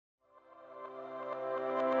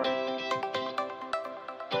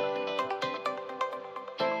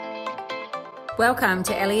Welcome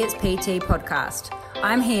to Elliot's PT podcast.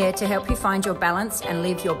 I'm here to help you find your balance and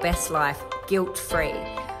live your best life guilt-free.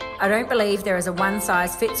 I don't believe there is a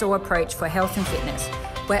one-size-fits-all approach for health and fitness.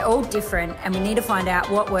 We're all different and we need to find out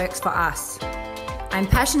what works for us. I'm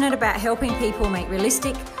passionate about helping people make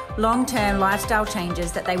realistic, long-term lifestyle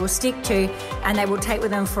changes that they will stick to and they will take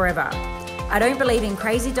with them forever. I don't believe in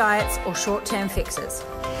crazy diets or short-term fixes.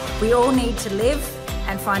 We all need to live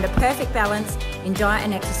and find a perfect balance in diet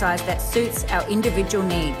and exercise that suits our individual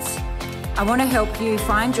needs. I want to help you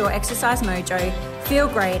find your exercise mojo, feel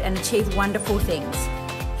great and achieve wonderful things.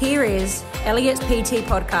 Here is Elliot's PT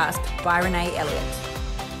podcast by Renee Elliott.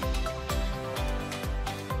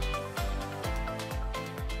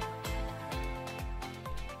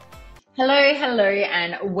 Hello,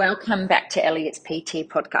 and welcome back to Elliot's PT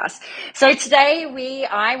podcast. So today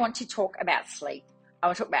I want to talk about sleep. I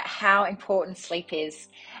want to talk about how important sleep is.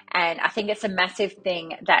 And I think it's a massive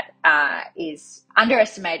thing that is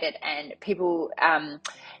underestimated, and people,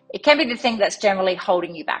 it can be the thing that's generally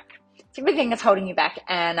holding you back. It's a big thing that's holding you back,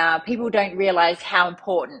 and people don't realize how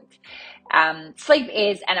important sleep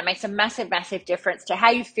is, and it makes a massive, massive difference to how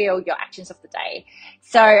you feel, your actions of the day.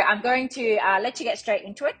 So I'm going to let you get straight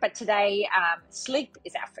into it, but today, sleep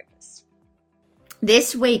is our focus.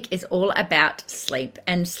 This week is all about sleep,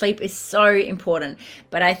 and sleep is so important,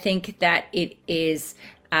 but I think that it is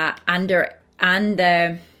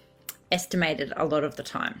underestimated a lot of the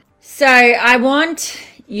time. So I want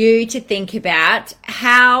you to think about,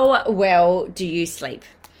 how well do you sleep?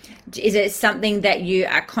 Is it something that you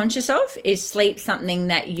are conscious of? Is sleep something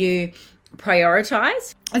that you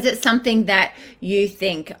prioritize? Is it something that you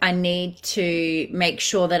think, I need to make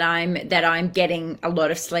sure that I'm getting a lot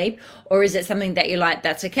of sleep? Or is it something that you're like,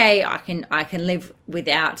 that's okay, I can live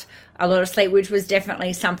without a lot of sleep, which was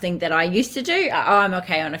definitely something that I used to do. I'm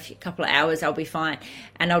okay on couple of hours, I'll be fine,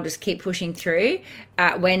 and I'll just keep pushing through.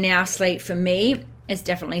 Where now sleep for me is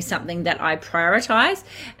definitely something that I prioritize,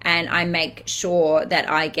 and I make sure that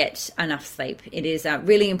I get enough sleep. It is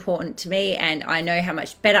really important to me, and I know how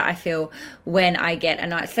much better I feel when I get a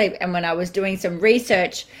night's sleep. And when I was doing some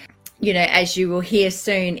research, as you will hear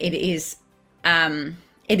soon, it is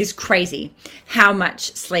crazy how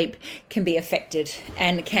much sleep can be affected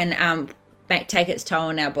and can take its toll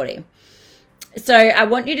on our body. So I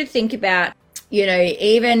want you to think about,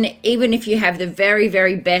 even if you have the very,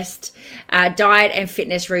 very best diet and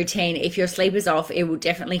fitness routine, if your sleep is off, it will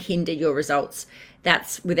definitely hinder your results.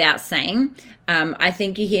 That's without saying. I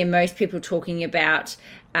think you hear most people talking about,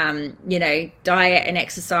 diet and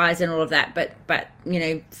exercise and all of that, but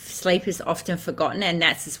sleep is often forgotten, and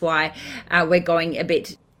that's just why we're going a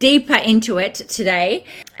bit deeper into it today.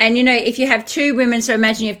 And if you have two women, so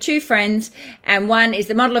imagine you have two friends, and one is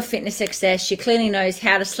the model of fitness success. She clearly knows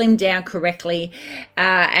how to slim down correctly,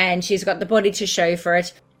 and she's got the body to show for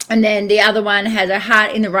it. And then the other one has her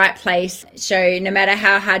heart in the right place. So no matter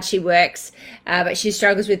how hard she works, but she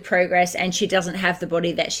struggles with progress, and she doesn't have the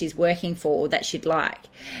body that she's working for or that she'd like.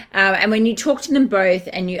 And when you talk to them both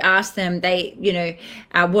and you ask them,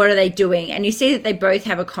 what are they doing? And you see that they both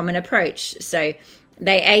have a common approach. So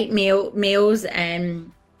they eat meals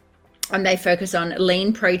and they focus on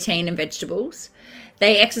lean protein and vegetables.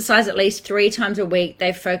 They exercise at least 3 times a week.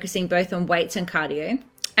 They're focusing both on weights and cardio.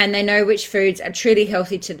 And they know which foods are truly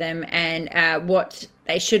healthy to them and what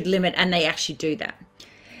they should limit, and they actually do that.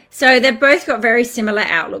 So they've both got very similar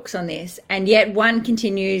outlooks on this, and yet one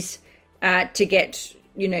continues to get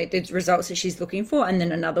the results that she's looking for, and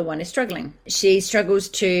then another one is struggling. She struggles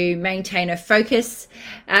to maintain her focus.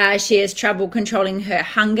 She has trouble controlling her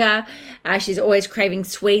hunger. She's always craving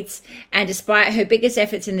sweets, and despite her biggest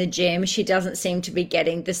efforts in the gym, she doesn't seem to be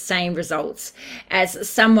getting the same results as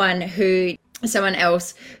someone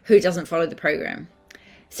else who doesn't follow the program.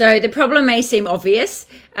 So the problem may seem obvious.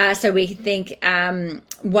 So we think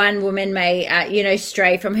one woman may,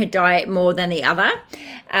 stray from her diet more than the other.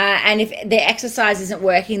 And if the exercise isn't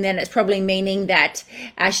working, then it's probably meaning that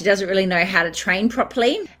she doesn't really know how to train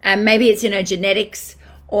properly. Maybe it's in her genetics,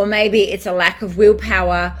 or maybe it's a lack of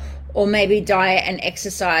willpower, or maybe diet and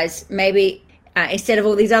exercise. Maybe instead of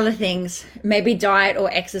all these other things, maybe diet or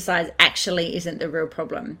exercise actually isn't the real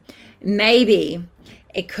problem. Maybe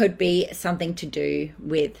it could be something to do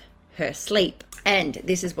with her sleep. And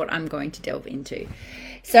this is what I'm going to delve into.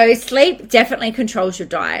 So sleep definitely controls your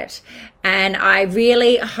diet. And I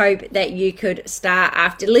really hope that you could start,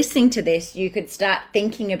 after listening to this, you could start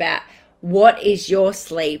thinking about, what is your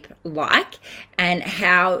sleep like, and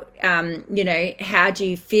how, how do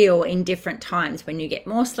you feel in different times? When you get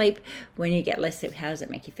more sleep, when you get less sleep, how does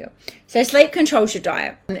it make you feel? So sleep controls your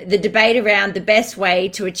diet. The debate around the best way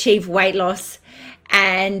to achieve weight loss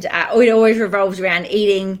and it always revolves around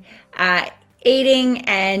eating and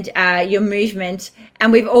your movement.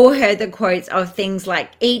 And we've all heard the quotes of things like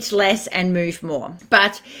eat less and move more,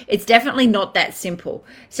 but it's definitely not that simple.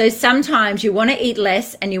 So sometimes you want to eat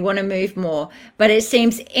less and you want to move more, but it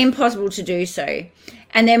seems impossible to do so.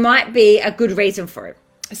 And there might be a good reason for it.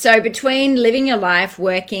 So between living your life,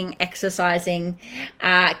 working, exercising,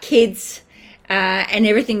 kids, and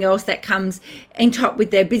everything else that comes in top with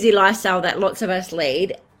the busy lifestyle that lots of us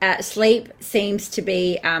lead, sleep seems to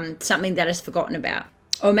be something that is forgotten about.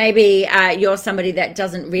 Or maybe you're somebody that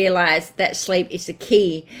doesn't realize that sleep is the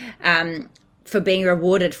key for being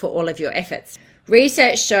rewarded for all of your efforts.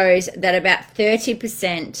 Research shows that about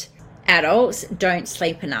 30% adults don't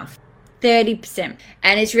sleep enough. 30%.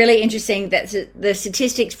 And it's really interesting that the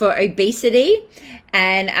statistics for obesity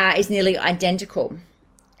and is nearly identical.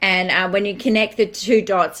 And when you connect the two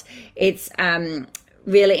dots, it's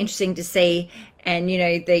really interesting to see. And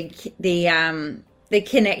the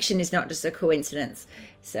connection is not just a coincidence.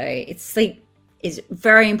 So sleep is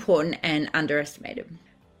very important and underestimated.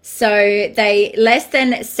 So less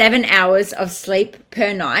than 7 hours of sleep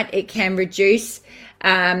per night, it can reduce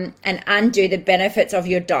and undo the benefits of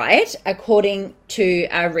your diet, according to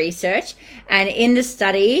research. And in the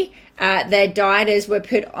study, the dieters were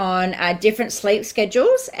put on different sleep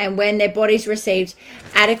schedules, and when their bodies received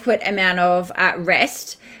adequate amount of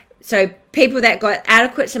rest, so people that got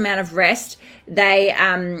adequate amount of rest, they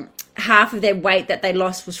half of their weight that they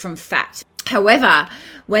lost was from fat. However,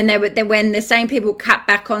 when the same people cut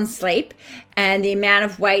back on sleep, and the amount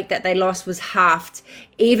of weight that they lost was halved,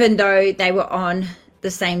 even though they were on the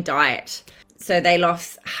same diet. So they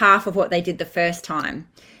lost half of what they did the first time,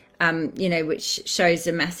 which shows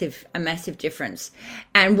a massive difference.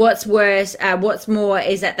 And what's more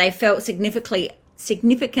is that they felt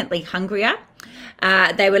significantly hungrier.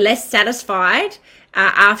 They were less satisfied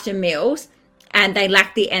after meals, and they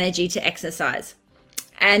lacked the energy to exercise.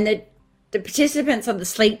 And the participants on the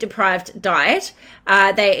sleep-deprived diet,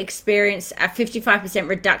 they experienced a 55%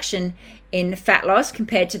 reduction in fat loss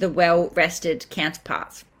compared to the well-rested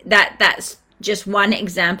counterparts. That's just one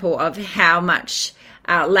example of how much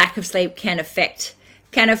lack of sleep can affect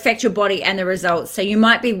your body and the results. So you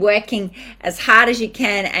might be working as hard as you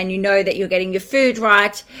can, and you know that you're getting your food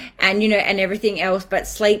right, and and everything else, but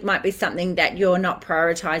sleep might be something that you're not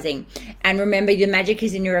prioritizing. And remember, the magic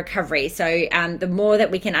is in your recovery. So the more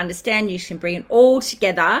that we can understand, you can bring it all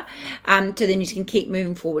together, so then you can keep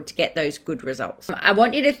moving forward to get those good results. I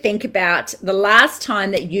want you to think about the last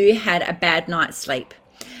time that you had a bad night's sleep.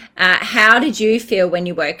 How did you feel when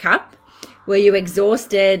you woke up? Were you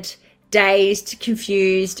exhausted, dazed,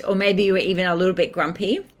 confused, or maybe you were even a little bit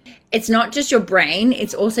grumpy? It's not just your brain,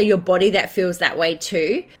 it's also your body that feels that way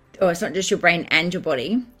too. Or it's not just your brain and your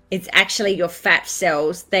body, it's actually your fat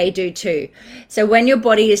cells, they do too. So when your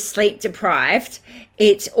body is sleep deprived,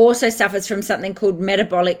 it also suffers from something called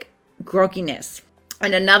metabolic grogginess.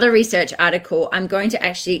 And another research article, I'm going to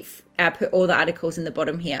actually put all the articles in the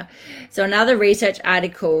bottom here. So another research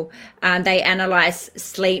article, they analyzed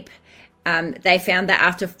sleep. They found that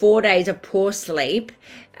after 4 days of poor sleep,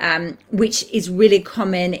 which is really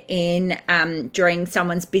common during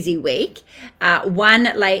someone's busy week, one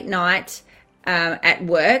late night at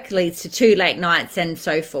work leads to 2 late nights and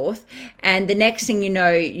so forth. And the next thing you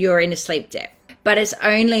know, you're in a sleep debt. But it's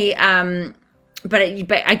only, but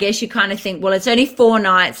I guess you kind of think, well, it's only 4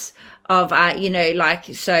 nights of,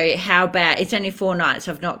 so how bad? It's only 4 nights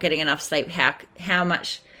of not getting enough sleep. How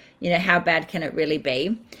much, how bad can it really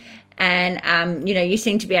be? And, you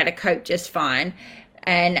seem to be able to cope just fine.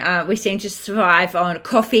 And we seem to survive on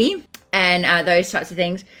coffee and those types of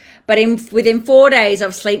things. But within 4 days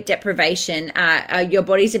of sleep deprivation, your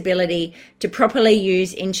body's ability to properly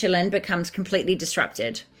use insulin becomes completely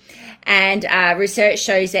disrupted. And research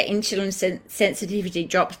shows that insulin sensitivity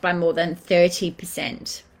drops by more than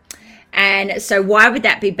 30%. And so why would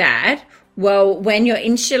that be bad? Well, when your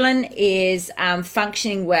insulin is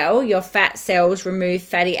functioning well, your fat cells remove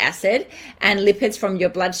fatty acid and lipids from your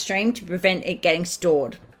bloodstream to prevent it getting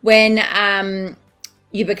stored. When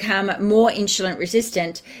you become more insulin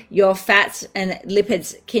resistant, your fats and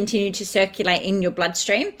lipids continue to circulate in your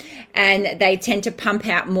bloodstream, and they tend to pump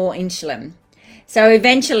out more insulin. So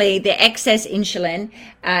eventually the excess insulin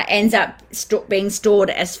ends up being stored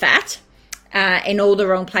as fat in all the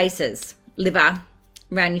wrong places: liver,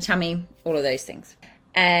 around your tummy, all of those things.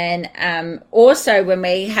 And also when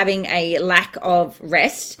we're having a lack of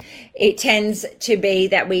rest, it tends to be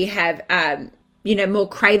that we have more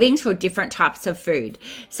cravings for different types of food.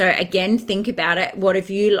 So again, think about it. What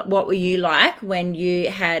were you like when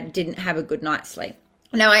you didn't have a good night's sleep?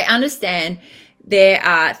 Now, I understand there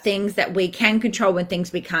are things that we can control and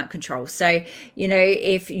things we can't control. So,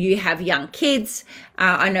 if you have young kids,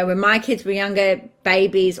 I know when my kids were younger,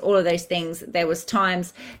 babies, all of those things, there was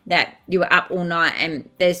times that you were up all night, and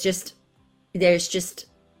there's just those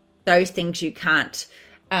things you can't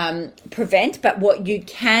prevent. But what you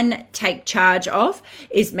can take charge of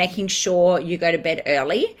is making sure you go to bed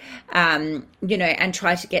early, and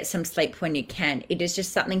try to get some sleep when you can. It is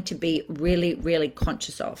just something to be really, really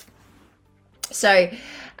conscious of. So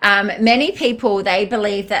many people, they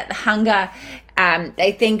believe that hunger,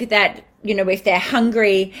 they think that, if they're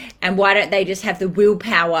hungry, and why don't they just have the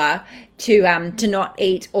willpower to not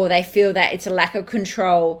eat, or they feel that it's a lack of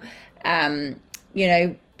control,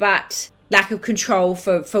 but lack of control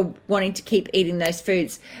for wanting to keep eating those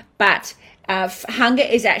foods. But hunger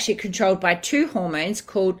is actually controlled by two hormones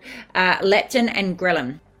called leptin and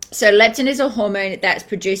ghrelin. So leptin is a hormone that's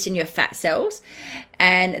produced in your fat cells,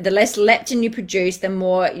 and the less leptin you produce, the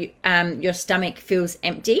more your stomach feels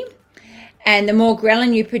empty, and the more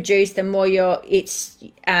ghrelin you produce, the more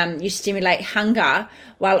you stimulate hunger,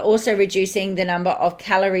 while also reducing the number of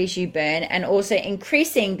calories you burn and also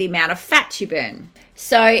increasing the amount of fat you burn.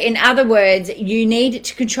 So in other words, you need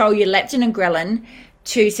to control your leptin and ghrelin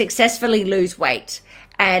to successfully lose weight,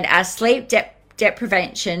 and sleep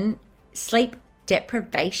deprivation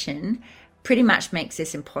pretty much makes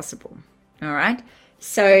this impossible. All right.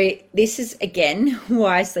 So this is, again,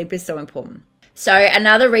 why sleep is so important. So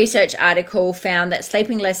another research article found that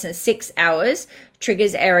sleeping less than 6 hours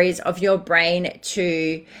triggers areas of your brain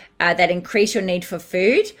that increase your need for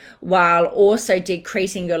food, while also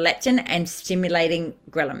decreasing your leptin and stimulating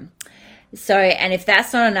ghrelin. So, and if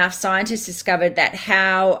that's not enough, scientists discovered that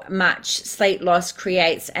how much sleep loss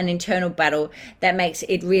creates an internal battle that makes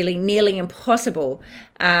it really nearly impossible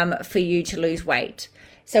for you to lose weight.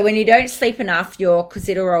 So when you don't sleep enough, your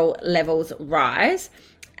cortisol levels rise.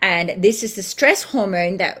 And this is the stress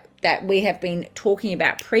hormone that we have been talking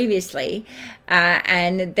about previously,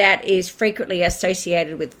 and that is frequently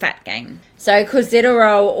associated with fat gain. So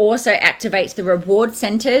cortisol also activates the reward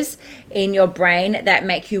centers in your brain that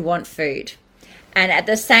make you want food. And at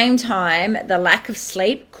the same time, the lack of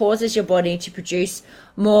sleep causes your body to produce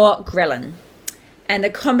more ghrelin. And the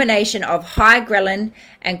combination of high ghrelin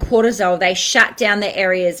and cortisol, they shut down the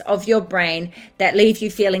areas of your brain that leave you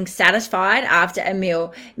feeling satisfied after a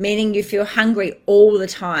meal, meaning you feel hungry all the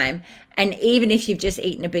time, and even if you've just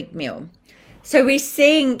eaten a big meal. So you're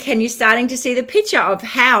starting to see the picture of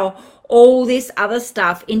how all this other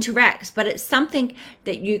stuff interacts, but it's something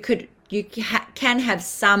that you can have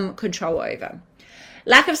some control over.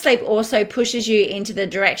 Lack of sleep also pushes you into the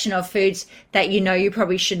direction of foods that you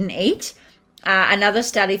probably shouldn't eat. Another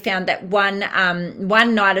study found that one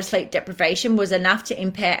night of sleep deprivation was enough to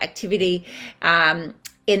impair activity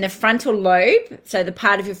in the frontal lobe, so the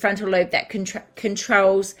part of your frontal lobe that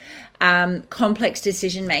controls complex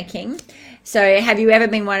decision making. So have you ever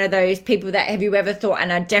been one of those people have you ever thought,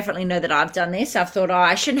 and I definitely know that I've done this, I've thought,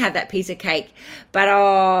 I shouldn't have that piece of cake, but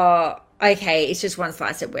okay, it's just one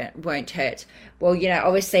slice, it won't hurt. Well,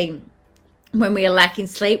 obviously when we are lacking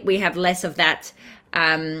sleep, we have less of that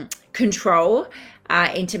control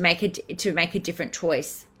to make a different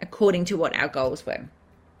choice according to what our goals were.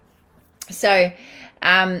 So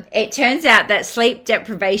it turns out that sleep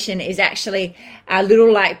deprivation is actually a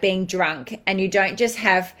little like being drunk, and you don't just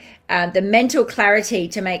have the mental clarity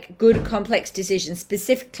to make good complex decisions,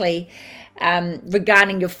 specifically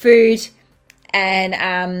regarding your food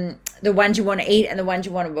and the ones you want to eat and the ones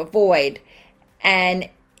you want to avoid. And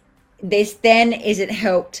this then isn't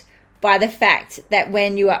helped by the fact that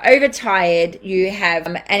when you are overtired, you have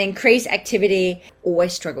an increased activity,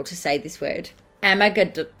 always struggle to say this word,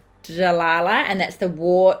 amygdala, and that's the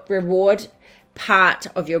reward part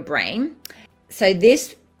of your brain. So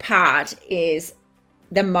this part is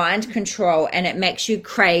the mind control, and it makes you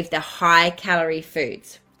crave the high calorie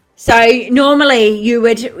foods. So normally you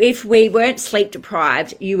would, if we weren't sleep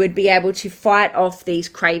deprived, you would be able to fight off these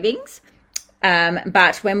cravings.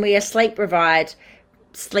 But when we are sleep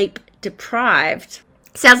deprived,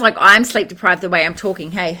 sounds like I'm sleep deprived the way I'm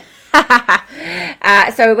talking, hey.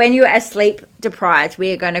 So when you are sleep deprived,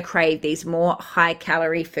 we are going to crave these more high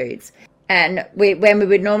calorie foods, and when we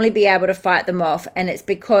would normally be able to fight them off. And it's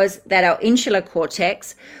because that our insular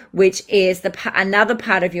cortex, which is another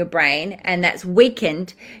part of your brain, and that's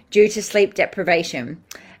weakened due to sleep deprivation.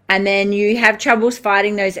 And then you have troubles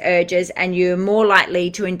fighting those urges, and you're more likely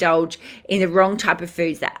to indulge in the wrong type of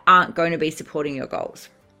foods that aren't going to be supporting your goals.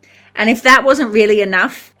 And if that wasn't really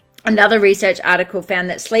enough, another research article found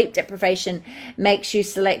that sleep deprivation makes you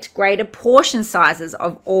select greater portion sizes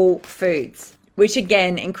of all foods. which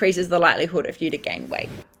again increases the likelihood of you to gain weight.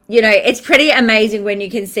 You know, it's pretty amazing when you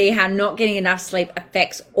can see how not getting enough sleep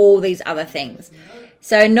affects all these other things.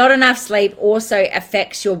 So not enough sleep also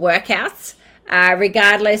affects your workouts,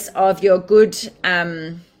 regardless of your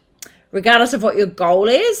regardless of what your goal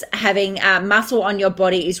is. Having muscle on your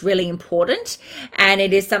body is really important, and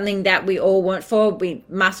it is something that we all want for.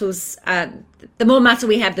 The more muscle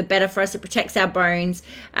we have, the better for us. It protects our bones,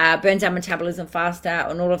 burns our metabolism faster,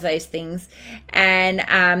 and all of those things. And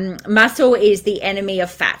muscle is the enemy of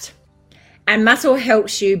fat, and muscle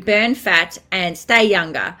helps you burn fat and stay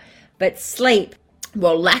younger. But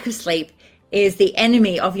lack of sleep is the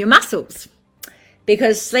enemy of your muscles,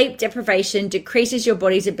 because sleep deprivation decreases your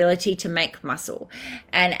body's ability to make muscle.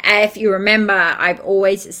 And if you remember, I've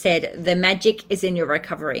always said the magic is in your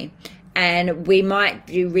recovery. And we might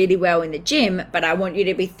do really well in the gym, but I want you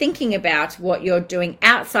to be thinking about what you're doing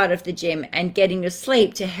outside of the gym and getting your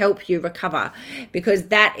sleep to help you recover, because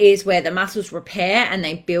that is where the muscles repair and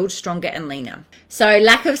they build stronger and leaner. So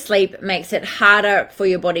lack of sleep makes it harder for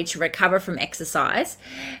your body to recover from exercise.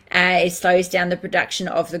 It slows down the production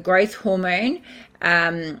of the growth hormone,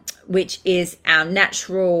 which is our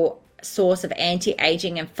natural source of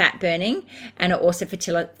anti-aging and fat burning, and it also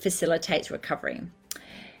facilitates recovery.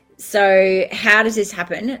 So how does this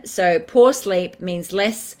happen? So poor sleep means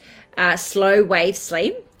less slow wave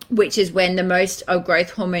sleep, which is when the most of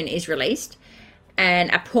growth hormone is released.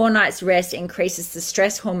 And a poor night's rest increases the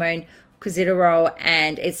stress hormone cortisol,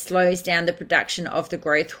 and it slows down the production of the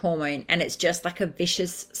growth hormone, and it's just like a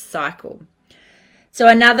vicious cycle. So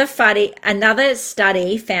another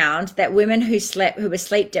study found that women who were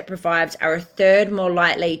sleep deprived are a third more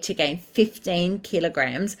likely to gain 15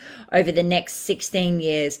 kilograms over the next 16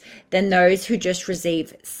 years than those who just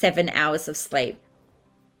receive 7 hours of sleep.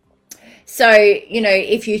 So, you know,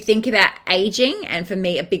 if you think about aging, and for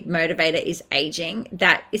me, a big motivator is aging,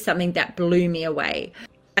 that is something that blew me away.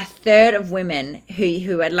 A third of women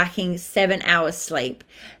who are lacking 7 hours sleep,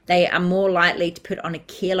 they are more likely to put on a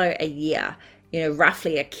kilo a year. You know,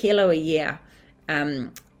 roughly a kilo a year,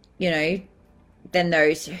 than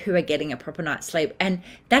those who are getting a proper night's sleep. And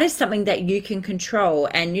that is something that you can control.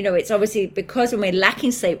 And, you know, it's obviously because when we're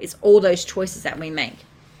lacking sleep, it's all those choices that we make.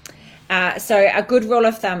 So a good rule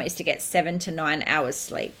of thumb is to get 7 to 9 hours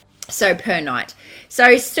sleep. So per night.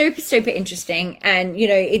 So super, super interesting. And, you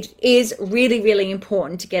know, it is really, really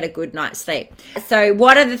important to get a good night's sleep. So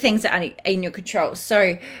what are the things that are in your control?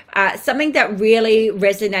 So something that really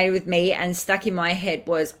resonated with me and stuck in my head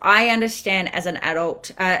was, I understand as an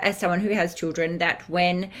adult, as someone who has children, that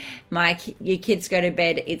when your kids go to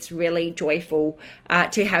bed, it's really joyful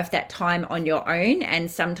to have that time on your own. And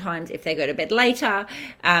sometimes if they go to bed later,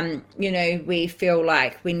 we feel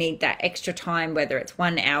like we need that extra time, whether it's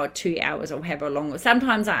 1 hour, 2 hours, or however long.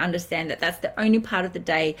 Sometimes I understand that that's the only part of the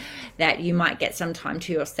day that you might get some time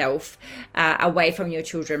to yourself away from your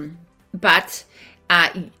children. But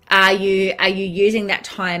are you using that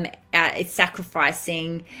time? It's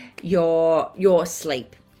sacrificing your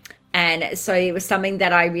sleep. And so it was something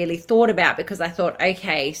that I really thought about, because I thought,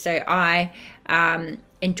 okay, so I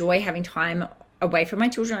enjoy having time away from my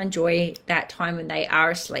children. I enjoy that time when they are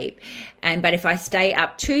asleep. But if I stay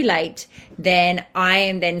up too late, then I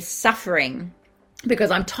am then suffering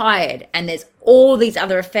because I'm tired, and there's all these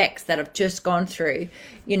other effects that I've just gone through,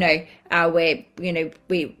 where, our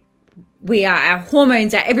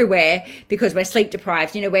hormones are everywhere because we're sleep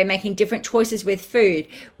deprived. We're making different choices with food.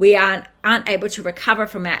 We aren't able to recover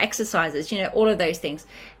from our exercises, all of those things.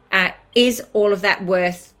 Is all of that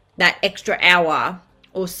worth that extra hour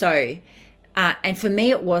or so? And for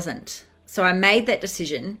me, it wasn't. So I made that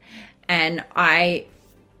decision, and I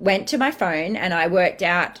went to my phone and I worked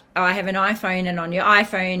out, I have an iPhone, and on your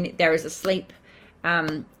iPhone, there is a sleep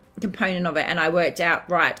component of it. And I worked out,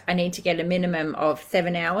 right, I need to get a minimum of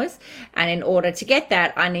 7 hours. And in order to get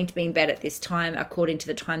that, I need to be in bed at this time according to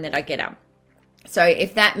the time that I get up. So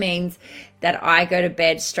if that means that I go to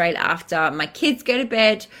bed straight after my kids go to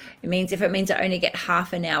bed, if it means I only get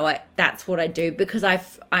half an hour, that's what I do, because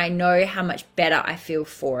I know how much better I feel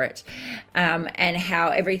for it. And how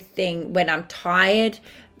everything, when I'm tired,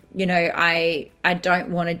 I don't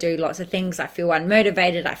want to do lots of things. I feel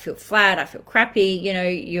unmotivated. I feel flat. I feel crappy.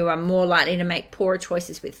 You are more likely to make poorer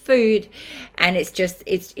choices with food, and it's just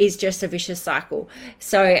a vicious cycle.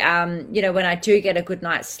 So, when I do get a good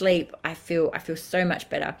night's sleep, I feel so much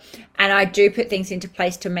better, and I do put things into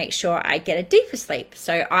place to make sure I get a deeper sleep.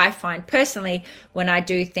 So I find personally, when I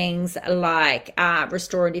do things like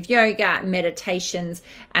restorative yoga, meditations,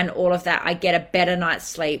 and all of that, I get a better night's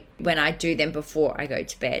sleep when I do them before I go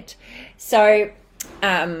to bed. So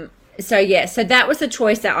So yeah, so that was the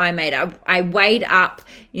choice that I made. I weighed up,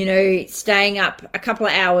 staying up a couple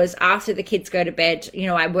of hours after the kids go to bed.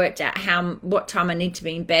 I worked out what time I need to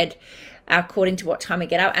be in bed according to what time I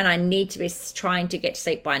get up, and I need to be trying to get to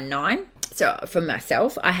sleep by 9. So for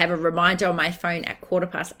myself, I have a reminder on my phone at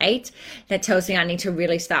 8:15 that tells me I need to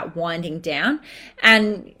really start winding down.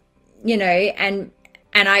 And, and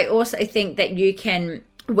I also think that you can,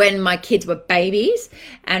 when my kids were babies,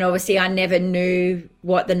 and obviously I never knew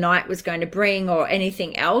what the night was going to bring or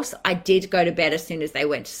anything else, I did go to bed as soon as they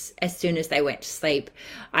went to sleep.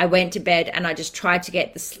 I went to bed and I just tried to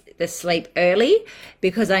get the sleep early,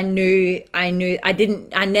 because I never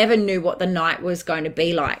knew what the night was going to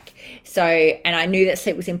be like. So, and I knew that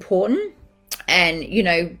sleep was important, and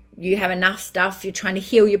you have enough stuff, you're trying to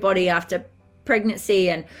heal your body after pregnancy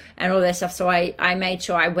and all that stuff. So I made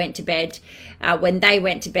sure I went to bed when they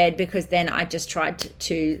went to bed, because then I just tried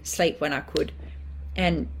to sleep when I could.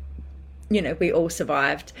 And we all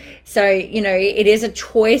survived. So it is a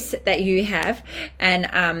choice that you have. And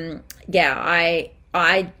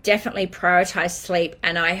I definitely prioritize sleep,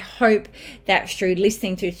 and I hope that through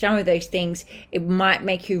listening to some of those things, it might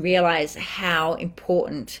make you realize how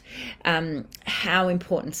important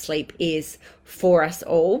sleep is for us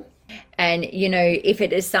all. And, if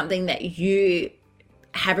it is something that you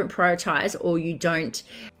haven't prioritized, or you don't,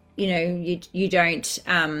 you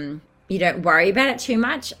don't worry about it too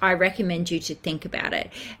much, I recommend you to think about it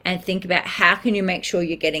and think about how can you make sure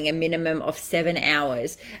you're getting a minimum of 7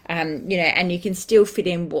 hours, and you can still fit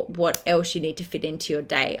in what else you need to fit into your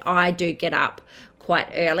day. I do get up quite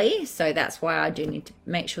early, so that's why I do need to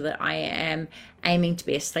make sure that I am aiming to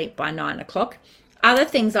be asleep by 9 o'clock. Other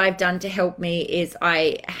things I've done to help me is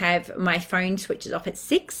I have my phone switches off at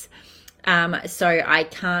 6, so I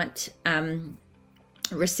can't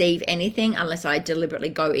receive anything unless I deliberately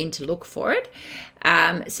go in to look for it.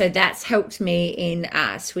 So that's helped me in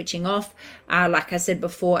switching off, like I said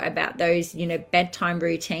before, about those bedtime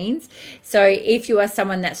routines. So if you are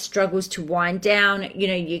someone that struggles to wind down,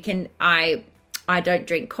 you can, I don't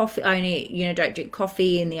drink coffee. I only, don't drink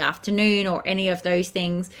coffee in the afternoon or any of those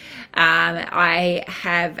things. I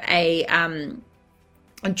have a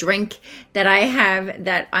drink that I have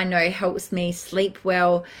that I know helps me sleep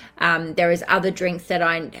well. There is other drinks that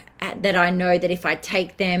I know that if I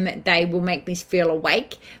take them, they will make me feel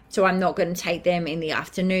awake. So I'm not going to take them in the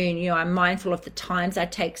afternoon. I'm mindful of the times I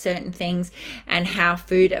take certain things and how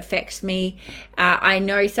food affects me. I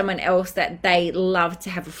know someone else that they love to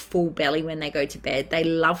have a full belly when they go to bed. They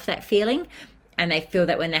love that feeling. And they feel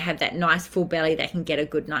that when they have that nice full belly, they can get a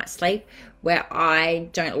good night's sleep, where I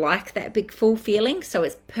don't like that big full feeling. So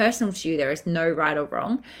it's personal to you. There is no right or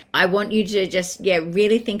wrong. I want you to just,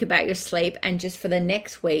 really think about your sleep, and just for the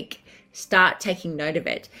next week, start taking note of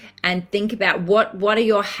it and think about what are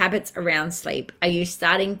your habits around sleep. Are you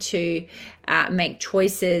starting to make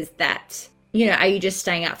choices that, are you just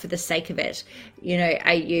staying up for the sake of it?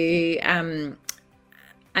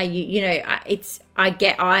 I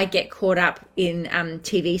get caught up in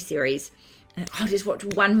TV series. I'll just watch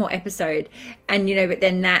one more episode, and but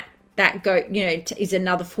then that is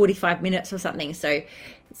another 45 minutes or something. So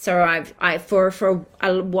I for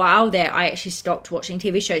a while there, I actually stopped watching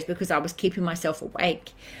TV shows because I was keeping myself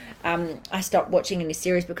awake. I stopped watching any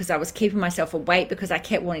series because I was keeping myself awake, because I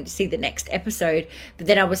kept wanting to see the next episode, but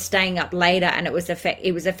then I was staying up later, and it was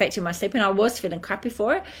affecting my sleep, and I was feeling crappy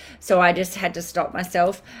for it. So I just had to stop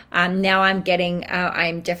myself. Now I'm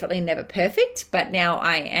definitely never perfect, but now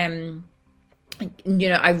I am,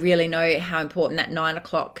 I really know how important that 9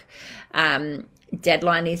 o'clock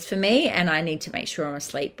deadline is for me, and I need to make sure I'm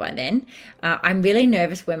asleep by then. I'm really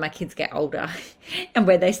nervous when my kids get older and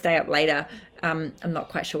where they stay up later. I'm not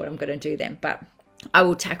quite sure what I'm going to do then, but I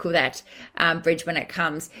will tackle that bridge when it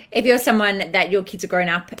comes. If you're someone that your kids are grown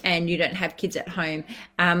up and you don't have kids at home,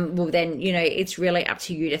 well then, it's really up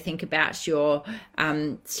to you to think about your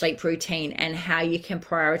sleep routine and how you can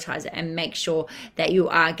prioritize it and make sure that you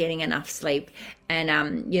are getting enough sleep. And,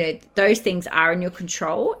 those things are in your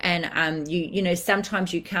control. And,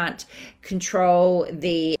 sometimes you can't control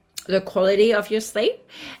the quality of your sleep,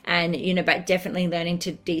 and but definitely learning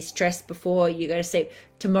to de-stress before you go to sleep.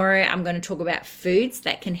 Tomorrow I'm going to talk about foods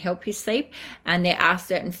that can help you sleep, and there are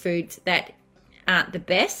certain foods that aren't the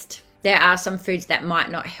best. There are some foods that might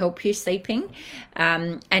not help you sleeping,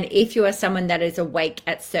 and if you are someone that is awake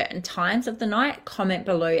at certain times of the night, comment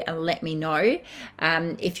below and let me know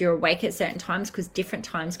if you're awake at certain times, because different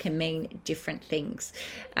times can mean different things.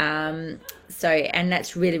 And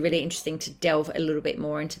that's really, really interesting to delve a little bit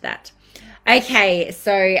more into that. Okay,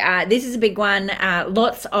 so this is a big one.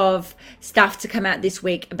 Lots of stuff to come out this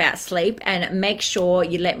week about sleep, and make sure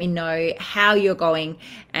you let me know how you're going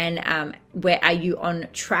and where are you on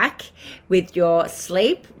track with your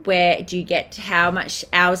sleep? Where do you get, how much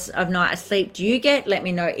hours of night of sleep do you get? Let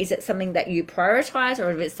me know. Is it something that you prioritize,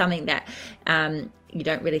 or if it's something that you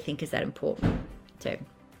don't really think is that important? So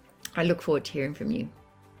I look forward to hearing from you.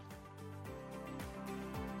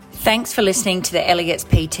 Thanks for listening to the Elliott's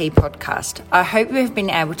PT podcast. I hope you have been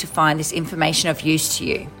able to find this information of use to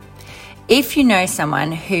you. If you know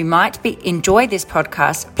someone who might enjoy this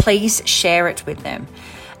podcast, please share it with them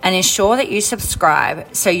and ensure that you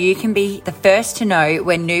subscribe so you can be the first to know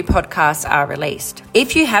when new podcasts are released.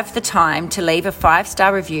 If you have the time to leave a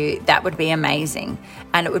 5-star review, that would be amazing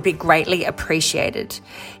and it would be greatly appreciated.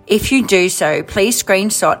 If you do so, please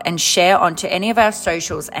screenshot and share onto any of our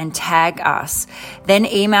socials and tag us. Then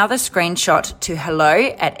email the screenshot to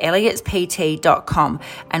hello@elliotspt.com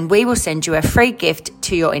and we will send you a free gift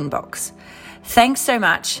to your inbox. Thanks so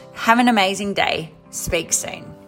much. Have an amazing day. Speak soon.